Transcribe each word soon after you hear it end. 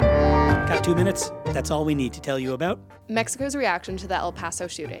2 minutes, that's all we need to tell you about Mexico's reaction to the El Paso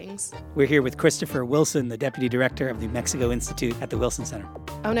shootings. We're here with Christopher Wilson, the Deputy Director of the Mexico Institute at the Wilson Center.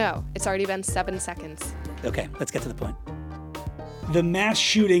 Oh no, it's already been 7 seconds. Okay, let's get to the point. The mass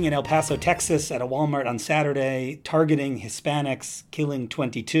shooting in El Paso, Texas at a Walmart on Saturday, targeting Hispanics, killing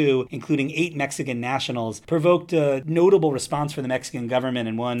 22, including 8 Mexican nationals, provoked a notable response from the Mexican government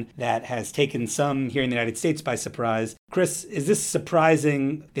and one that has taken some here in the United States by surprise. Chris, is this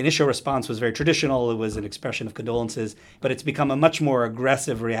surprising? The initial response was very traditional. It was an expression of condolences, but it's become a much more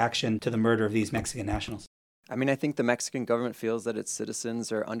aggressive reaction to the murder of these Mexican nationals. I think the Mexican government feels that its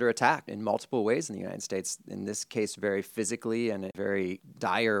citizens are under attack in multiple ways in the United States, in this case, very physically and in a very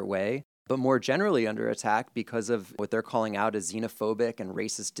dire way, but more generally under attack because of what they're calling out as xenophobic and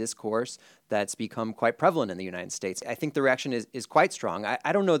racist discourse that's become quite prevalent in the United States. I think the reaction is quite strong.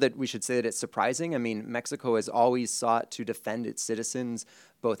 I don't know that we should say that it's surprising. Mexico has always sought to defend its citizens,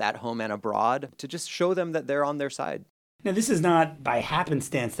 both at home and abroad, to just show them that they're on their side. Now, this is not by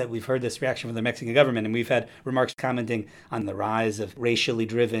happenstance that we've heard this reaction from the Mexican government, and we've had remarks commenting on the rise of racially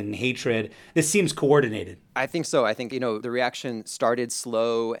driven hatred. This seems coordinated. I think so. I think, the reaction started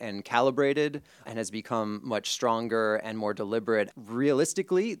slow and calibrated and has become much stronger and more deliberate.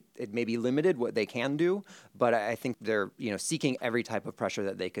 Realistically, it may be limited what they can do, but I think they're, seeking every type of pressure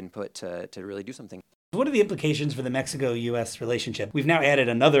that they can put to really do something. What are the implications for the Mexico-U.S. relationship? We've now added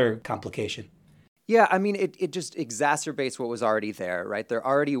another complication. Yeah, it just exacerbates what was already there, right? There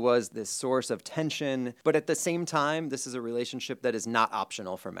already was this source of tension, but at the same time, this is a relationship that is not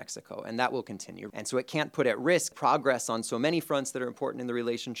optional for Mexico, and that will continue. And so it can't put at risk progress on so many fronts that are important in the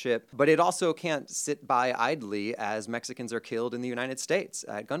relationship, but it also can't sit by idly as Mexicans are killed in the United States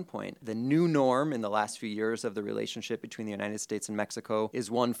at gunpoint. The new norm in the last few years of the relationship between the United States and Mexico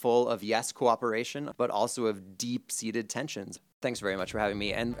is one full of, yes, cooperation, but also of deep-seated tensions. Thanks very much for having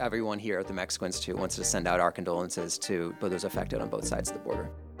me, and everyone here at the Mexico Institute wants to send out our condolences to those affected on both sides of the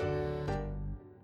border.